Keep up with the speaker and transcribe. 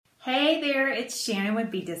Hey there, it's Shannon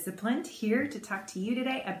with Be Disciplined, here to talk to you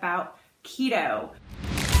today about keto.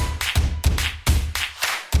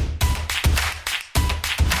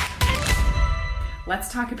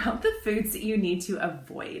 Let's talk about the foods that you need to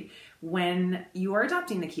avoid when you are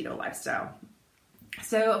adopting the keto lifestyle.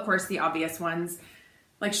 So, of course, the obvious ones,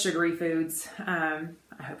 like sugary foods. I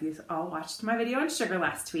hope you all watched my video on sugar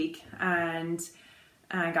last week and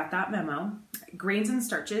got that memo. Grains and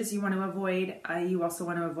starches you want to avoid. You also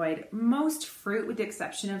want to avoid most fruit with the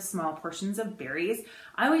exception of small portions of berries.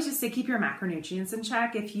 I always just say keep your macronutrients in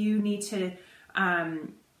check. If you need to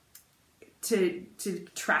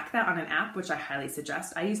track that on an app, which I highly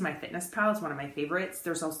suggest. I use MyFitnessPal. It's one of my favorites.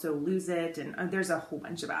 There's also Lose It, and there's a whole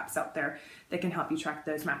bunch of apps out there that can help you track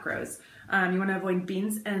those macros. You want to avoid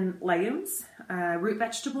beans and legumes, root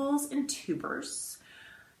vegetables, and tubers.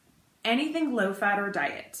 Anything low fat or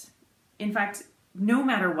diet. In fact, no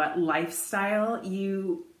matter what lifestyle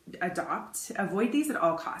you adopt, avoid these at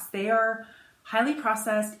all costs. They are highly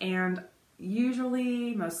processed and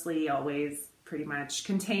usually, mostly, always, pretty much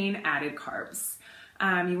contain added carbs.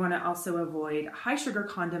 You want to also avoid high sugar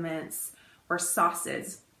condiments or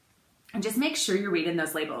sauces. And just make sure you're reading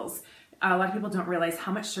those labels. A lot of people don't realize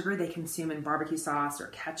how much sugar they consume in barbecue sauce or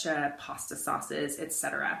ketchup, pasta sauces,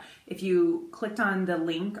 etc. If you clicked on the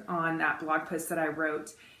link on that blog post that I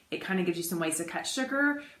wrote, it kind of gives you some ways to cut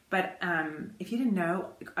sugar. But if you didn't know,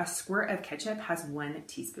 a squirt of ketchup has 1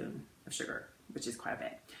 teaspoon of sugar, which is quite a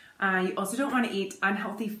bit. You also don't want to eat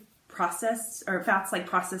unhealthy processed or fats like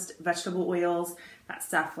processed vegetable oils. That's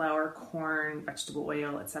safflower, corn, vegetable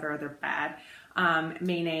oil, etc. They're bad.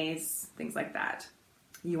 Mayonnaise, things like that.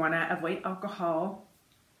 You want to avoid alcohol.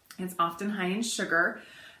 It's often high in sugar.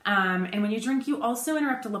 And when you drink, you also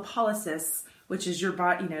interrupt lipolysis, which is your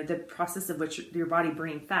body, the process of which your body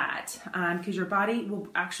burning fat, because your body will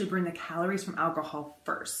actually burn the calories from alcohol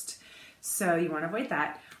first. So you want to avoid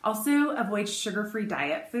that. Also avoid sugar-free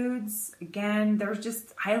diet foods. Again, they're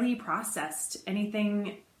just highly processed.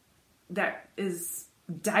 Anything that is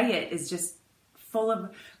diet is just full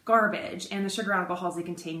of garbage, and the sugar alcohols they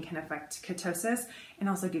contain can affect ketosis and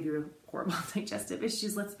also give you horrible digestive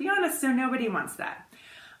issues. Let's be honest, so nobody wants that.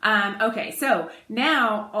 Okay, so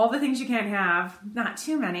now all the things you can't have, not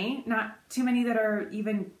too many that are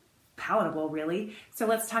even palatable, really. So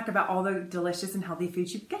let's talk about all the delicious and healthy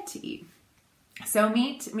foods you get to eat. So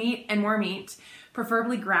meat, and more meat,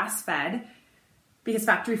 preferably grass-fed, because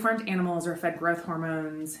factory-farmed animals are fed growth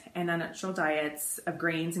hormones and unnatural diets of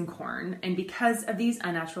grains and corn. And because of these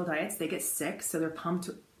unnatural diets, they get sick, so they're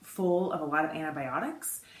pumped full of a lot of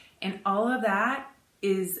antibiotics. And all of that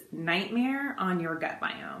is nightmare on your gut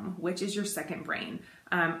biome, which is your second brain.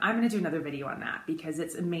 I'm going to do another video on that because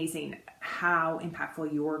it's amazing how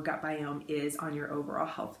impactful your gut biome is on your overall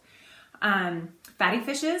health. Fatty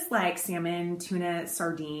fishes like salmon, tuna,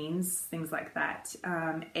 sardines, things like that.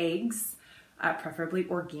 Eggs, preferably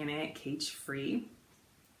organic, cage-free.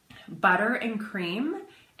 Butter and cream,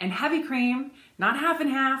 and heavy cream, not half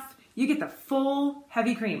and half. You get the full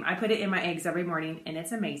heavy cream. I put it in my eggs every morning, and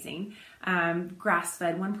it's amazing.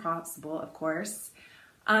 Grass-fed when possible, of course.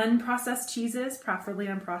 Unprocessed cheeses, preferably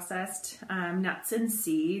unprocessed. Nuts and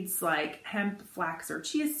seeds like hemp, flax, or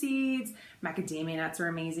chia seeds. Macadamia nuts are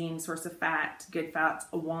amazing source of fat, good fats.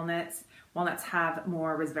 Walnuts. Walnuts have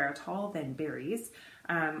more resveratrol than berries.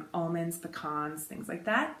 Almonds, pecans, things like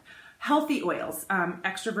that. Healthy oils,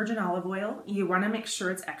 extra virgin olive oil. You want to make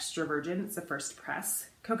sure it's extra virgin. It's the first press.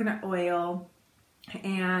 Coconut oil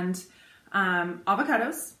and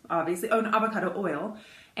avocados, obviously. Oh, and avocado oil.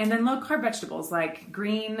 And then low-carb vegetables like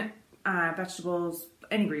green vegetables,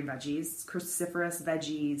 any green veggies, cruciferous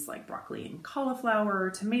veggies like broccoli and cauliflower,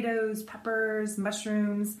 tomatoes, peppers,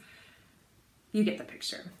 mushrooms. You get the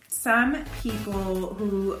picture. Some people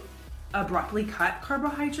who abruptly cut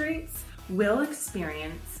carbohydrates will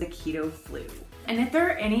experience the keto flu. And if there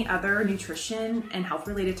are any other nutrition and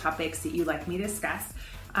health-related topics that you'd like me to discuss,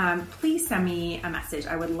 please send me a message.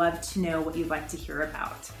 I would love to know what you'd like to hear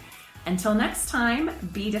about. Until next time,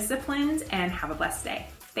 be disciplined and have a blessed day.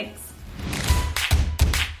 Thanks.